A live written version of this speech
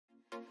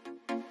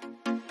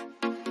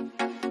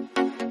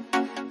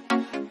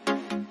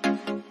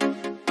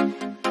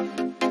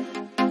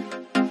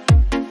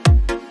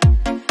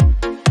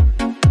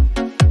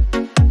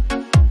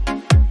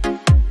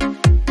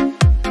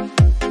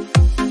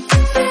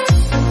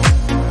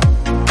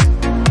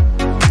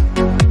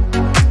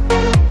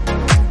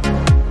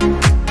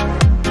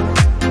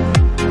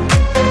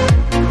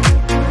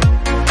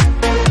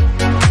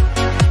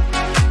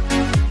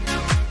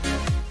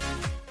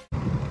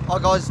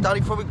Danny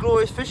from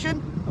Glorious Fishing,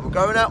 and we're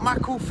going out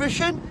mackerel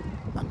fishing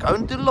and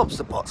going to the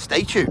lobster pot.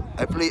 Stay tuned,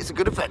 hopefully it's a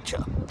good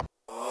adventure.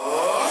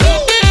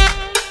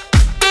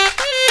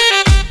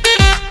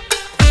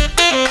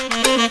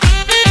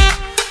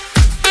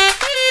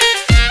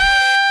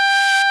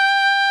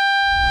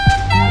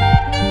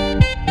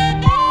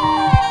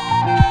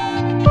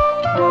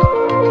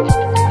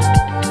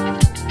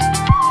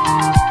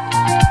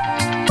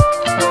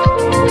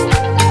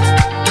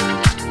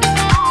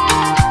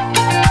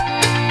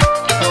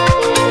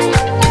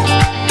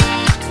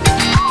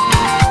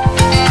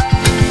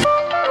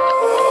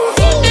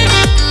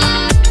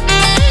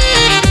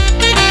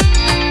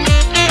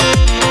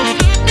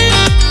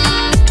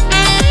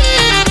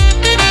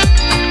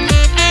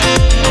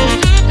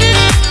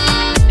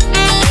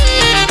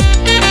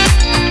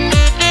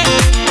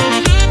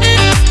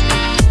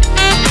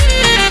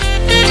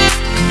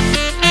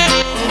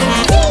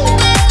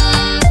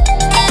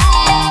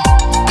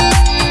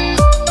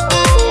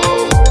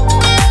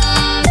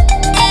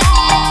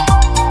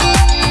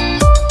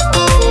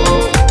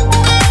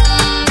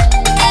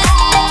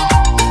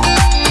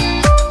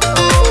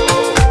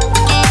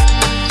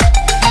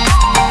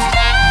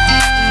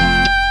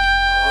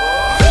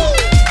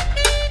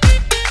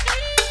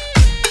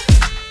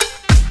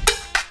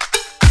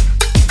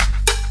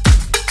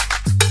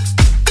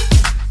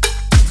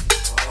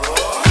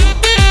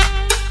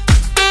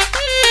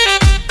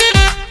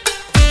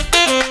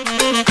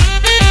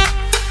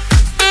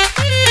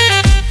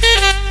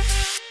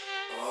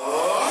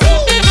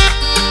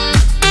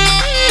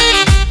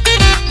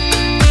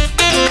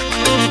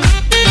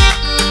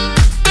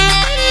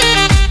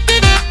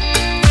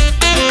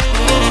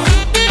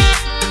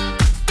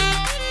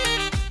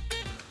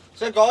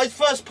 So guys,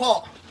 first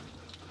pot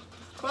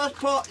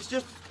is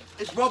just,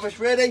 it's rubbish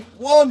really.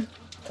 1,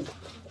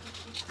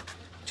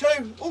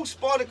 2, all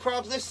spider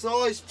crabs this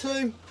size.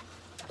 2,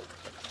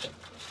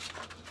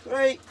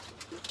 3,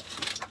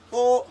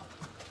 4,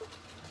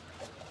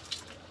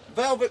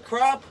 velvet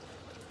crab,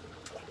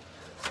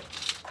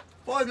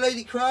 5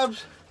 lady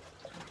crabs,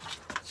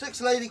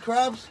 6 lady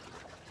crabs,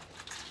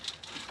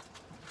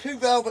 2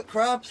 velvet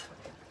crabs,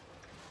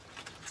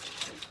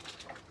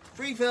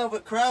 3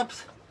 velvet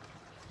crabs,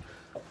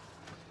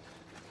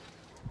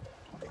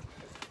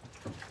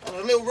 and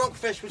a little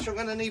rockfish which I'm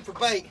going to need for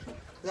bait.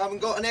 I haven't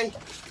got any.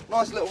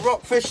 Nice little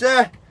rockfish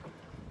there.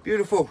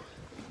 Beautiful.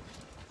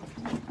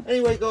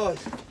 Anyway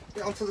guys,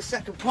 get on to the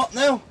second pot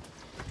now.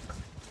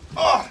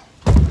 Oh,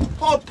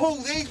 hard pull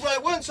these. Well,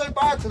 it weren't so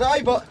bad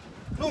today, but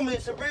normally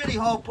it's a really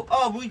hard pull.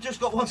 Oh, we just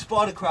got 1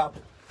 spider crab.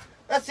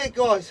 That's it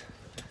guys.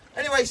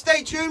 Anyway,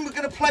 stay tuned. We're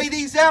going to play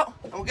these out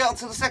and we'll get on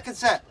to the second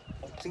set.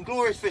 It's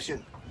Glorious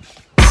Fishing.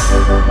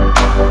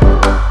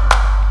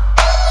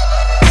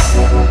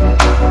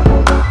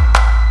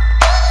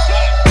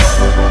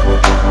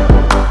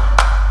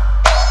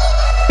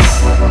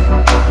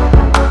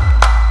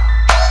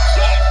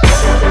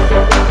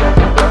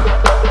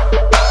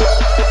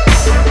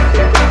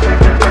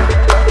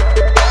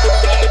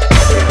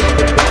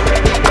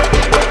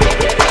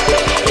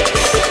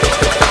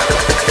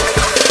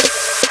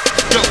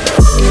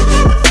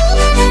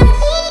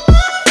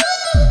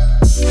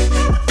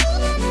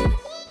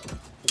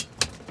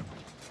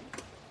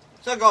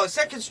 So guys,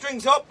 second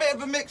string's up, bit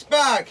of a mixed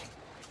bag.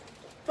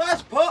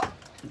 First pot,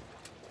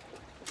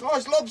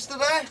 nice lobster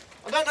there.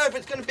 I don't know if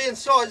it's going to be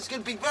inside, it's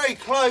going to be very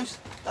close,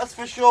 that's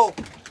for sure.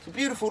 It's a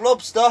beautiful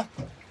lobster,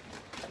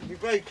 it'll be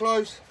very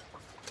close.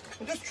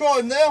 I'll just try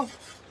him now.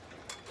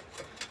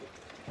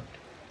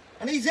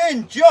 And he's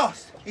in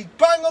just, he's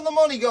bang on the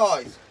money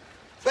guys.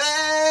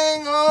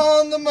 Bang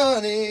on the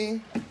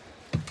money.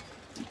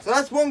 So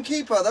that's 1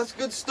 keeper, that's a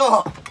good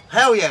start.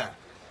 Hell yeah.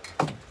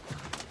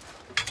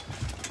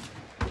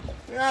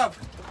 We have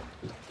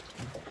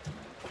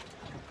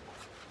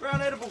brown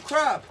edible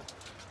crab.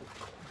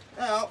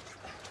 Now,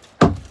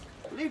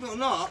 believe it or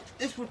not,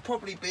 this would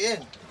probably be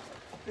in.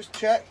 Just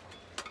check.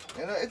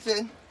 You know, it's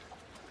in.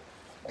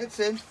 It's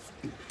in.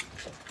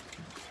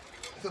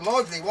 It's a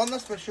lively one,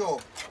 that's for sure.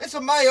 It's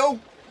a male.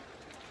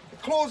 The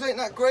claws ain't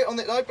that great on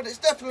it though, but it's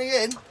definitely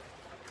in.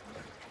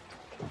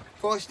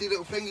 Feisty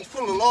little thing, he's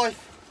full of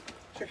life.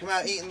 Check him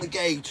out eating the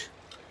gauge.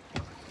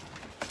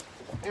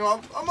 You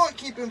know, I might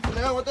keep him for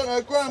now, I don't know,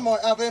 Gran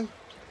might have him.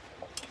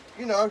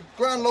 You know,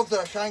 Gran loves her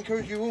shanker,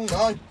 as you all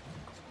know.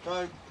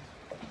 So,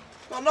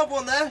 got another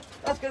one there,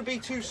 that's going to be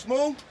too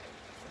small.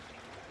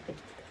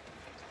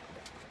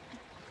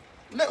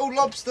 Little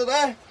lobster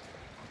there.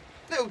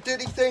 Little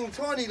diddy thing,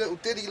 tiny little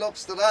diddy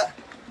lobster there.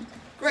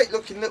 Great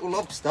looking little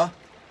lobster.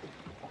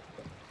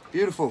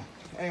 Beautiful.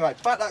 Anyway,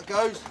 back that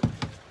goes.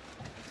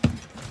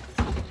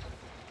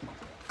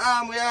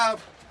 And we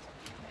have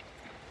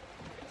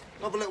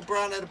another little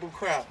brown edible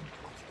crab.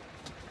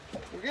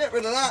 We'll get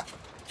rid of that.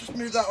 Just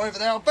move that over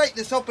there. I'll bait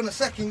this up in a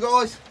second,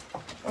 guys.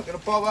 Not going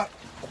to bother.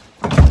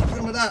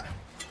 Rid of that.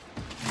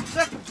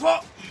 Second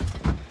pot.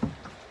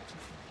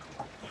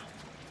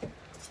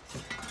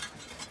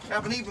 We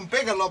have an even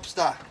bigger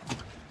lobster.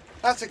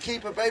 That's a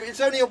keeper, baby.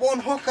 It's only a 1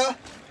 hooker,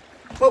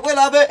 but we'll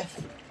have it.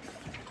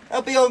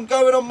 They'll be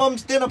going on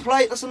Mum's dinner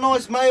plate. That's a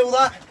nice meal,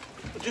 that.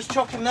 But just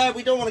chuck them there.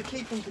 We don't want to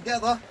keep them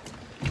together.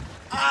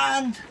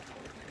 And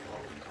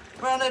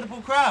brown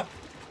edible crab.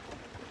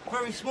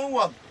 Very small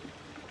one.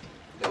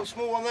 Little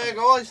small one there,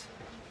 guys.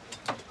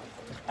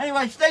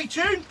 Anyway, stay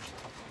tuned.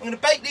 I'm going to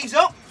bake these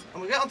up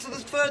and we'll get on to the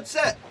third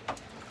set.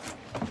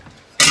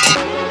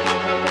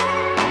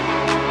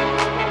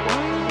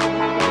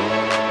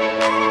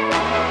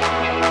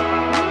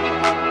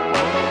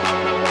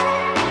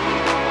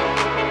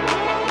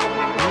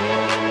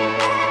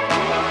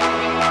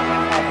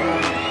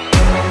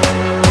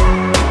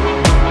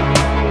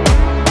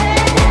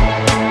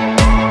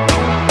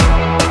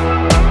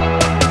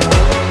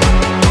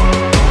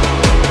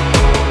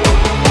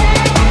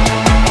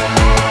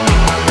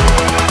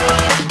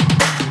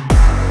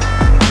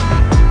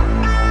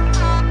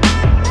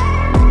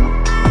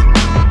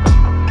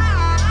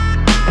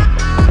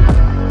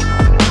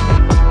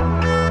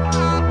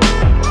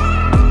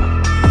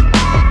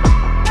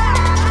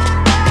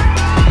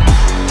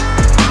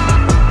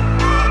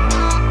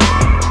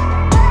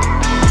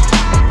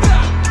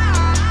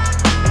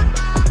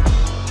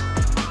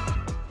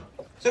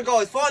 So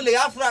guys, finally,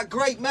 after that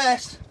great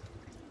mess,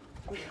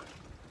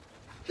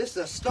 this is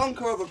a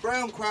stonker of a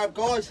brown crab,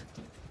 guys.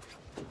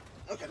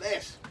 Look at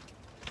this.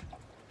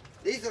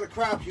 These are the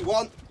crabs you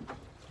want.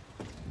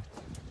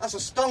 That's a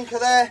stonker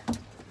there.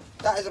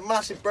 That is a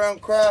massive brown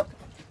crab.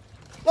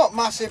 Not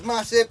massive,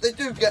 massive. They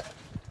do get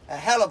a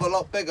hell of a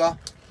lot bigger,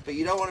 but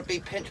you don't want to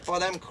be pinched by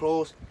them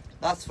claws.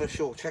 That's for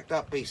sure. Check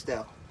that beast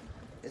out.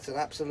 It's an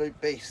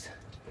absolute beast.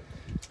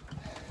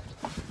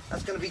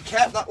 That's going to be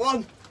kept, that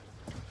one.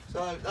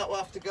 So that will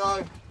have to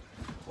go.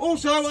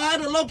 Also, I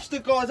had a lobster,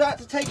 guys. I had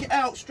to take it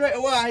out straight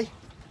away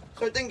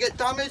so it didn't get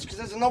damaged, because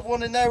there's another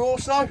one in there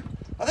also.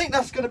 I think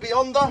that's going to be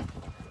under.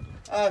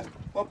 Well,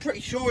 I'm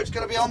pretty sure it's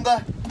going to be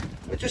under.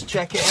 But just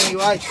check it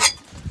anyway.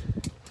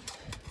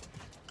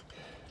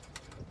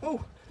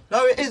 Oh,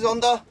 no, it is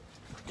under.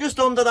 Just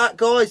under that,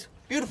 guys.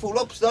 Beautiful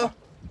lobster.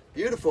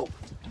 Beautiful.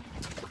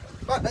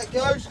 Back that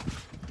goes.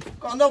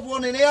 Got another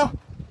one in here.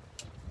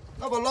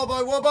 Another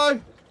Lobbo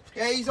Wobbo.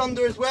 Yeah, he's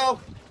under as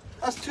well.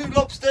 That's 2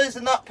 lobsters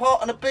in that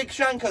pot and a big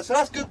shanker, so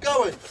that's good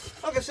going.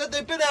 Like I said,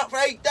 they've been out for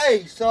 8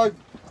 days, so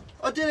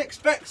I did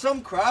expect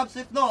some crabs.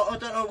 If not, I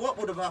don't know what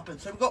would have happened.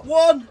 So we've got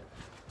 1,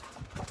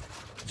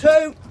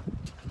 2,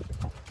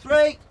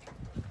 3,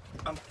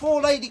 and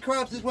 4 lady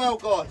crabs as well,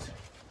 guys.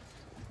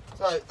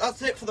 So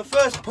that's it for the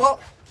first pot.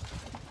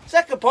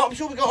 Second pot, I'm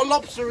sure we've got a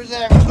lobster in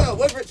there as well.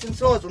 Whether it's in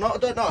size or not, I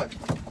don't know.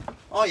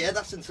 Oh yeah,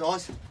 that's in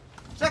size.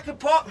 Second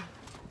pot,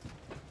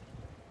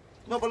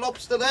 another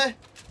lobster there.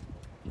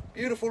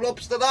 Beautiful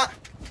lobster, that.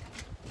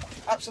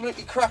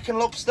 Absolutely cracking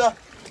lobster.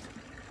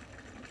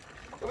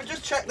 So we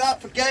just check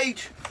that for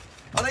gauge.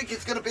 I think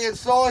it's going to be in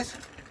size.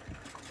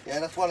 Yeah,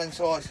 that's well in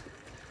size.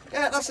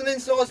 Yeah, that's an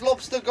in-size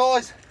lobster,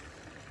 guys.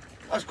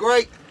 That's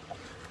great.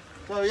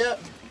 So yeah,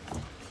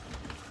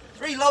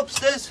 3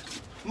 lobsters.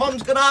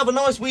 Mum's going to have a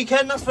nice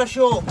weekend, that's for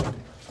sure.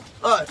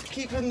 Alright,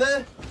 keep him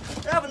there.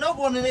 I have another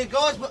one in here,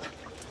 guys, but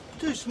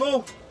too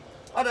small.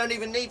 I don't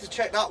even need to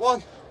check that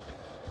one.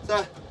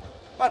 So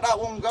back that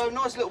one go.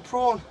 Nice little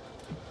prawn.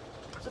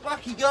 So back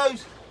he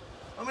goes,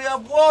 and we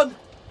have 1,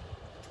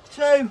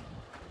 2,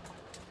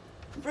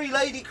 3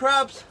 lady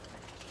crabs,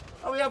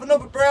 and we have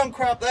another brown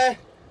crab there.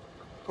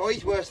 Oh,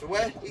 he's worse for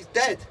wear. He's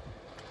dead.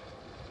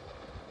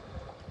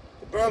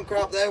 The brown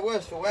crab there,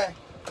 worse for wear.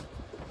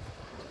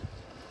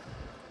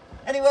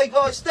 Anyway,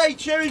 guys, stay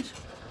tuned.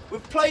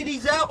 We've played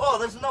these out. Oh,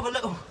 there's another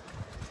little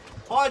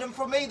item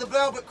from me, the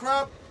velvet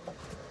crab.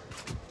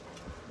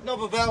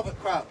 Another velvet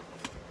crab.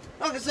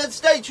 Like I said,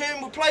 stay tuned,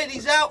 we'll play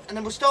these out and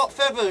then we'll start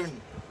feathering.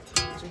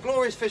 Some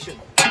glorious fishing.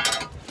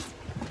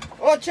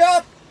 Watch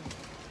up!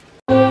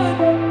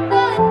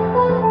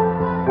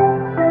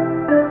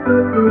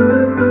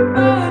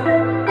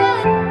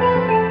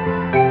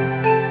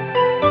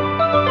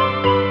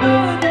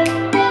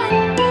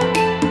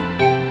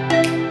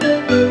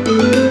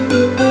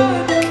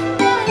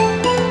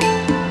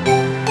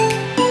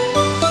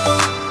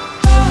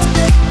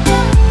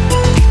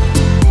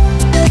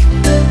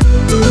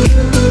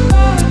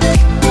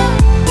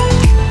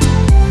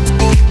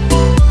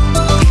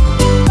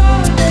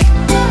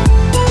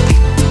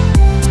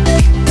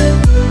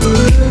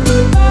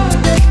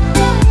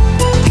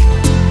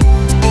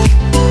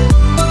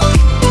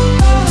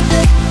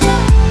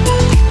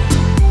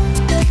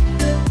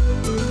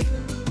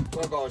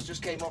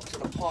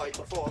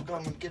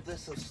 Give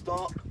this a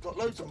start. Got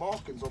loads of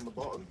markings on the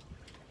bottom,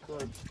 so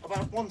I've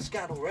had 1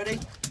 scad already.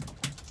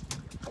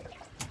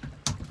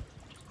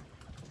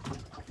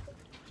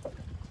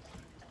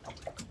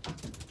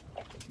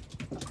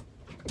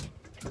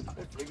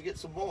 Hopefully we get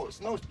some more.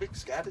 It's a nice big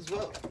scad as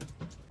well.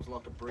 It's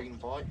like a bream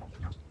bite.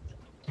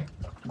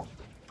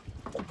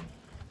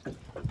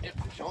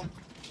 Yep, fish on.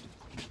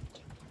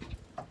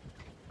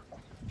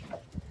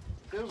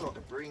 Feels like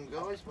a bream,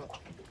 guys, but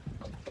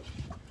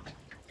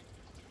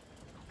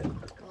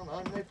oh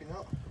no, maybe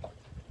not.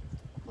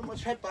 Not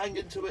much head bang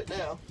into it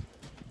now.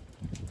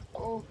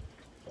 Oh,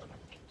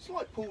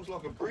 slight pulls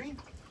like a bream.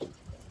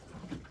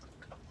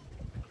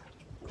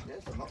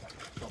 It's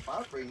not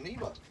bad bream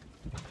neither.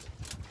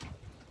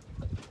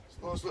 It's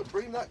a nice little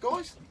bream that,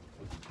 guys.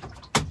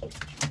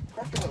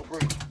 Cracking little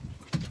bream.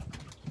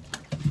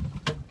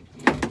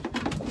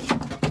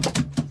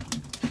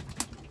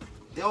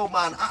 The old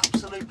man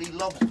absolutely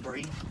loves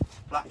bream,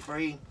 black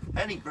bream,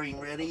 any bream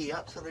really, he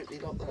absolutely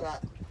loves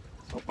that.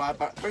 Not bad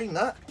black bream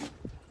that,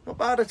 not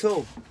bad at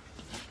all.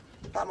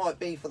 That might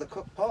be for the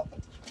cook pot.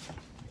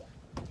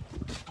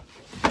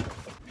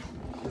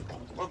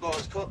 Well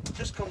guys,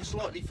 just come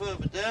slightly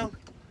further down,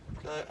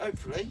 so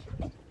hopefully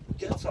we'll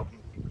get something.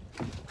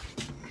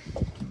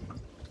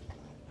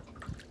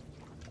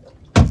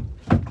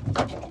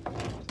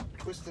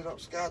 Twisted up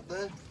scad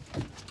there.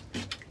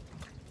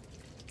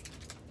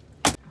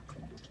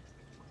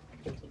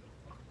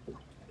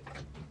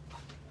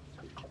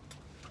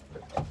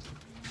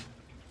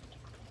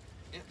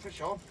 Yeah,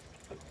 fish on.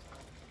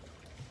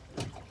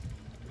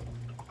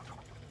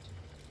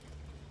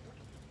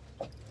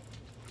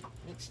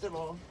 It's still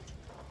on.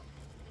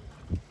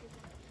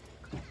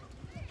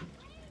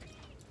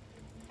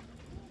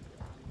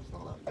 It's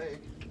not that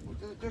big.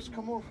 Did it just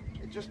come off?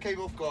 It just came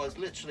off, guys.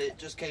 Literally, it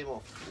just came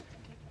off.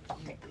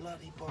 You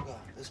bloody bugger.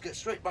 Let's get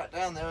straight back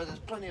down there. There's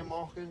plenty of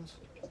markings.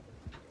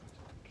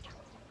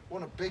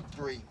 Want a big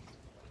bream.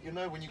 You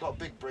know when you got a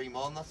big bream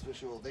on, that's for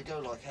sure. They go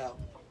like hell.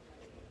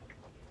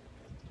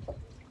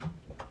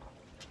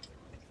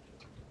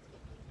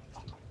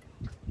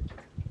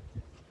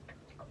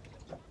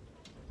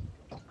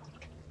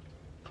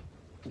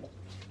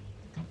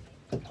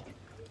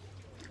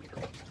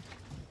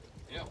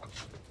 Yep.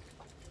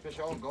 Fish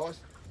on, guys.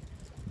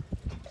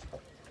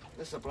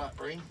 This is a black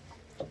bream.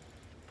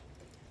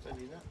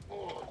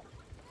 Oh,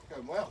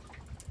 going well.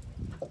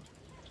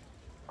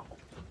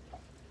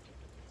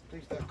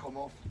 Please don't come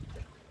off.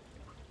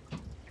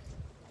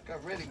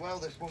 Going really well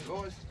this one,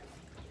 guys.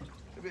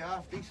 Should be a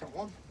half decent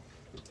one.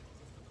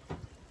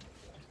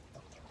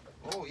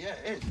 Oh yeah,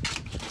 it is.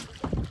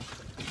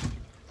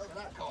 Look at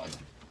that, guys.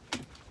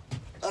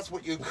 That's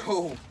what you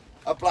call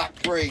a black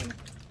bream.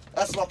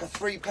 That's like a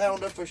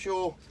 3-pounder for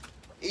sure.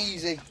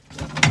 Easy.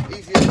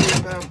 Easy as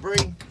 3-pound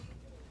bream.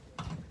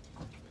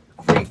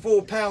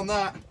 3-4 pound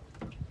that.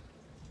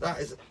 That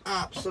is an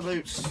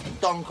absolute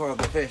stonker of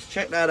a fish.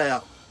 Check that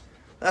out.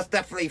 That's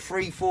definitely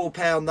 3-4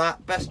 pound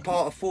that. Best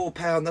part of 4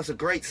 pound. That's a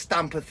great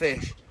stamper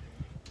fish.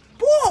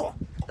 Whoa!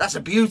 That's a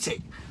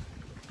beauty.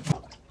 It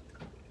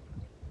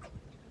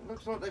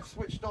looks like they've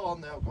switched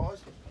on now,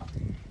 guys.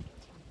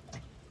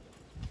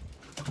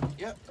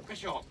 Yep,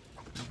 fish on.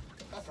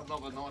 That's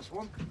another nice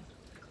one.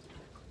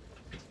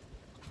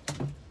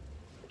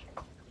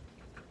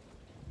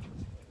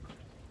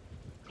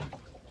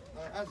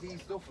 Now, it has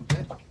eased off a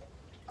bit.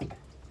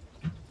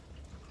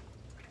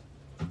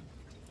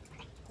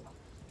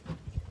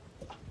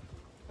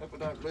 Hope I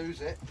don't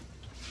lose it.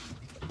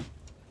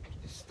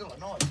 It's still a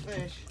nice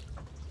fish.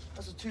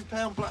 That's a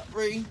 2-pound black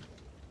bream.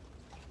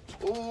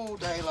 All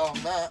day long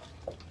that.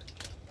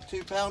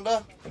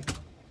 2-pounder.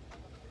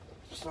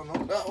 Just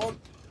unhook that one.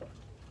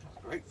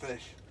 Great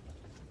fish.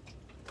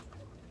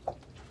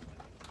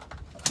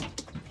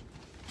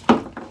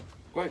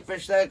 Great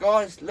fish there,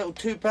 guys. Little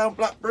 2-pound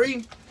black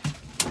bream.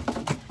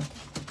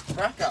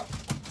 Cracker.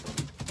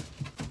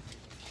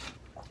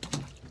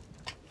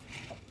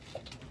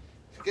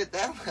 Get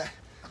down there.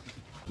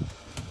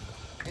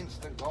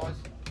 Instant, guys.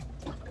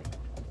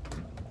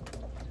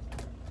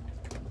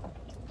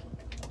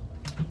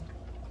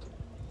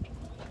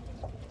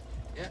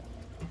 Yeah.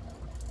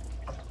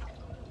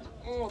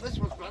 Oh, this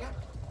one's better.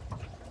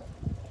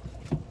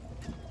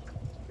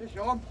 Fish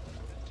on.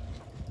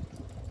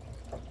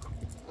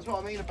 That's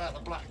what I mean about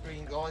the black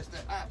bream, guys.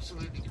 They're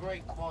absolutely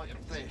great fighting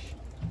fish.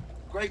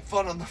 Great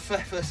fun on the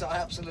feathers. I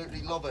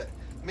absolutely love it.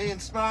 Me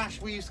and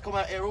Smash, we used to come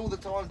out here all the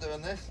time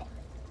doing this.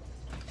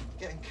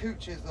 Getting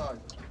cooches though.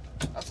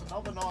 That's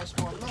another nice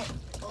one. Look.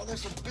 Oh,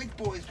 there's some big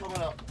boys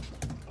coming up.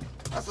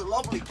 That's a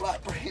lovely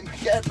black bream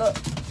again. Look.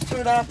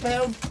 2.5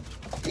 pound.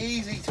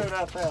 Easy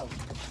 2.5 pound.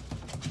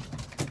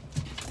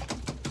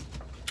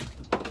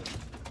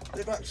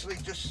 They've actually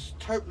just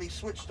totally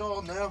switched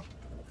on now.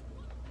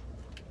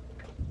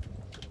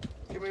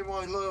 Give me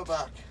my lure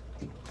back.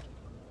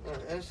 There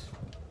it is.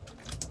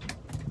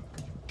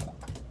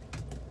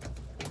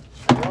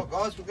 Right,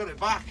 guys, we've got it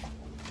back.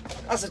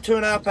 That's a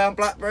 2.5 pound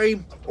black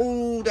bream.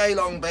 All day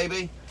long,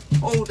 baby.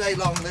 All day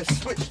long. They're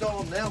switched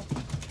on now.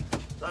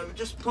 So we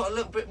just put a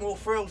little bit more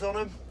frills on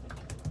them.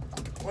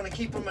 Want to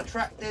keep them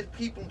attracted,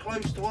 keep them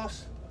close to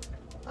us.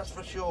 That's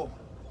for sure.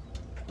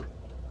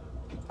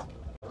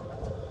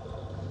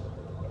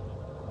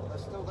 They're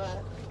still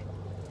there.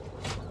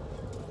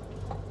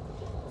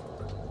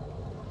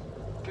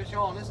 Fish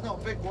on. It's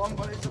not a big one,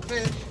 but it's a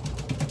fish.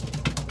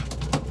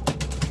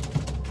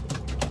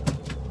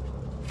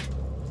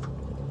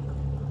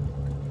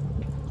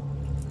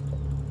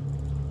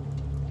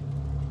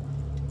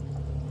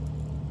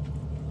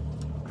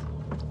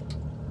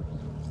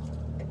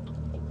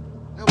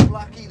 Little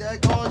blackie there,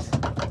 guys.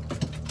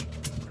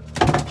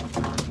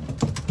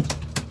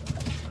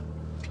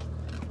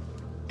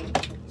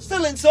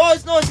 Still in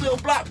size. Nice little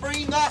black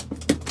bream that.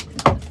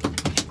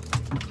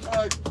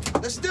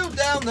 They're still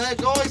down there,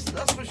 guys,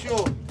 that's for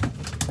sure.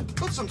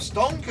 Got some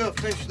stonker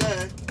fish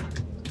there.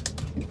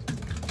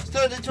 It's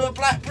turned into a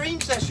black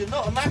bream session,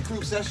 not a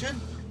mackerel session.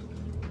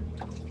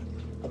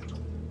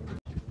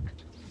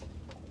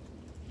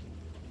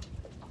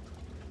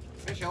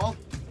 Fish on.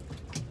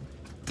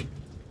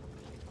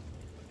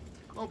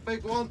 Not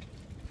big one.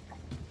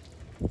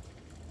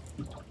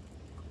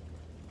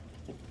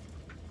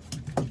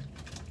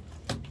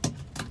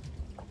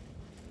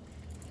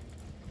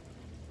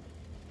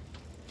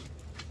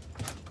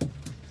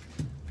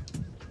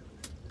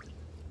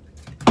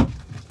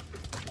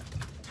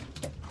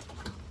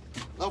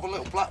 Another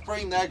little black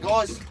bream there,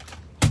 guys.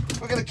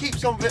 We're going to keep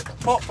some of it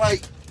for pot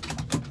bait.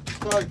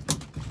 So,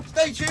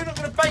 stay tuned. I'm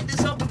going to bait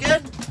this up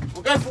again.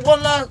 We'll go for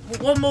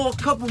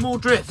couple more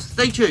drifts.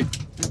 Stay tuned.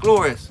 It's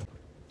glorious.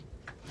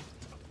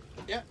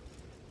 Yeah.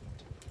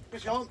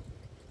 Fish on.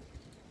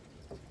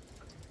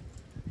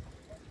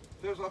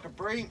 Feels like a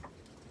bream.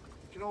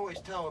 You can always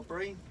tell a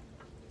bream.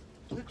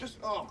 It just,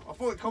 oh, I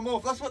thought it'd come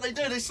off. That's what they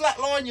do. They slack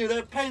line you. They're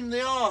a pain in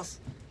the arse.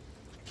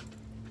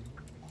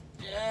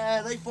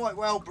 Yeah, they fight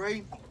well,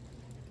 bream.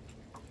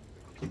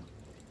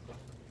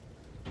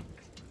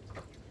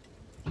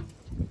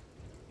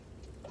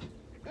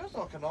 Feels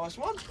like a nice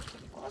one.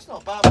 Well, that's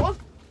not a bad one.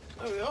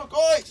 There we are,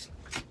 guys.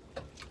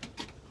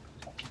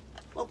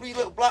 Lovely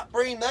little black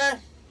bream there.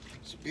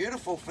 It's a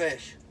beautiful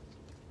fish.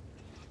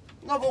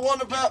 Another one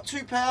about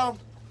 £2.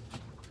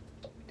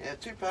 Yeah,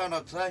 £2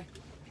 I'd say.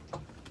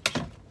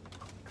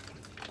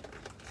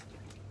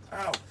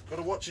 Ow,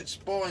 gotta watch its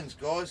spines,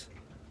 guys.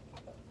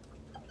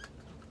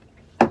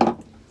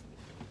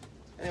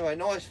 Anyway,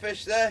 nice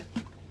fish there.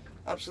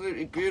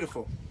 Absolutely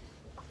beautiful.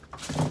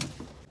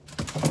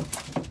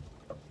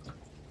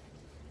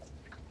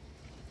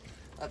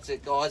 That's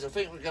it, guys. I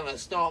think we're going to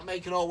start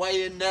making our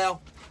way in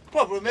now.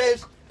 Problem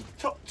is,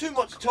 too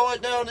much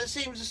tide now, and it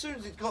seems as soon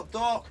as it got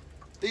dark,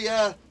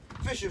 the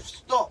fish have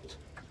stopped.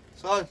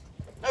 So,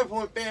 no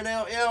point being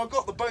out here. I've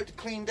got the boat to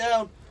clean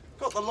down,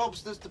 got the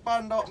lobsters to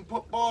band up and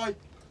put by.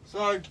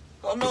 So,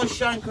 got a nice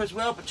shanker as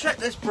well. But check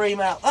this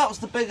bream out. That was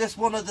the biggest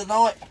one of the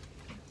night.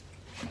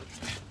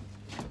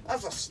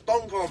 That's a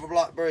stonker of a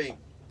black bream.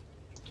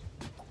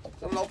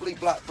 It's a lovely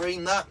black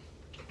bream, that.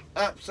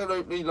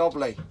 Absolutely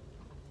lovely.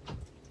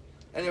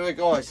 Anyway,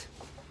 guys,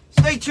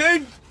 stay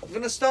tuned. We're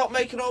going to start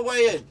making our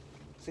way in.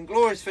 It's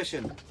glorious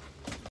fishing.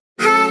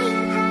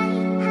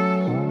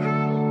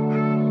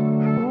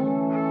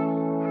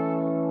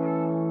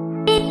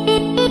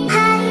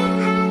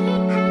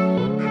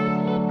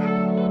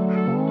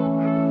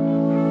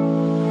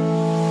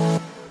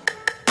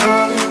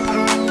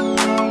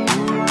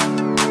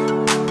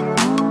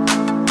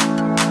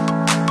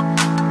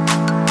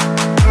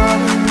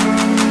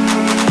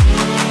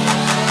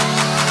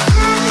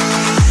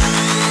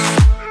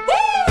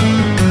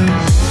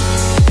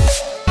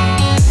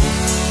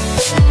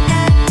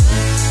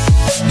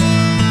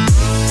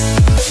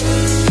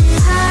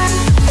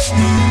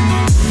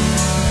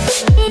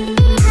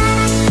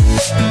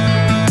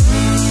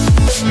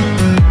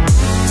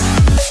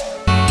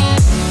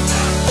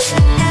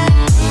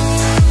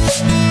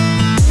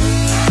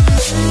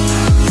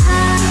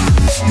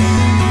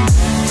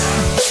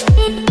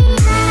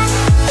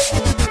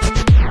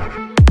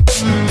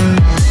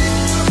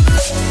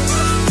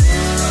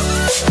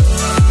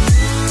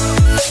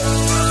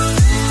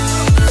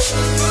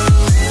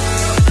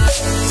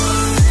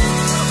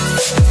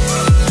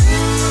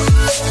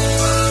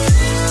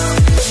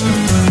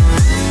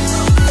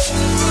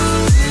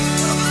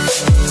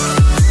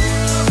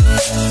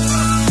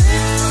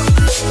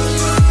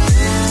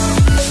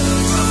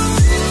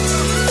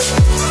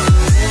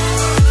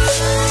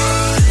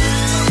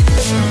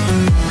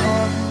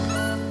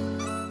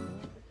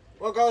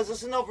 Well, guys,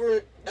 that's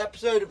another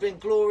episode of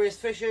Inglorious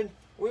Fishing.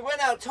 We went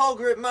out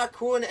targeting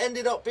mackerel and it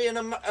ended up being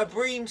a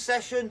bream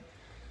session.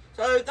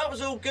 So that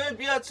was all good.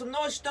 We had some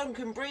nice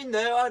stonking bream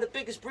there. I had the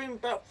biggest bream,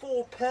 about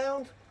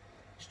 £4.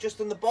 It's just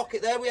in the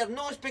bucket there. We had a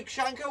nice big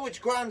shanker,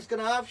 which Gran's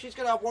going to have. She's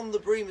going to have one of the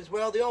bream as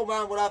well. The old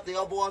man will have the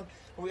other one.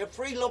 And we have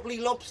 3 lovely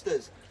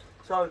lobsters.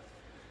 So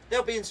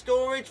they'll be in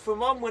storage for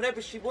Mum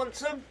whenever she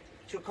wants them.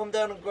 She'll come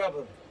down and grab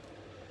them.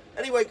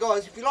 Anyway,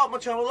 guys, if you like my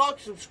channel, like,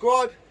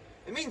 subscribe.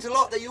 It means a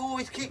lot that you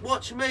always keep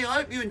watching me. I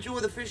hope you enjoy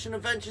the fishing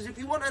adventures. If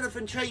you want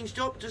anything changed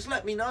up, just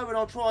let me know and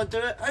I'll try and do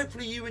it.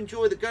 Hopefully you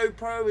enjoy the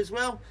GoPro as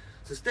well.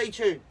 So stay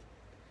tuned.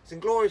 It's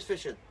Inglorious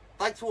Fishing.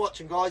 Thanks for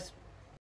watching, guys.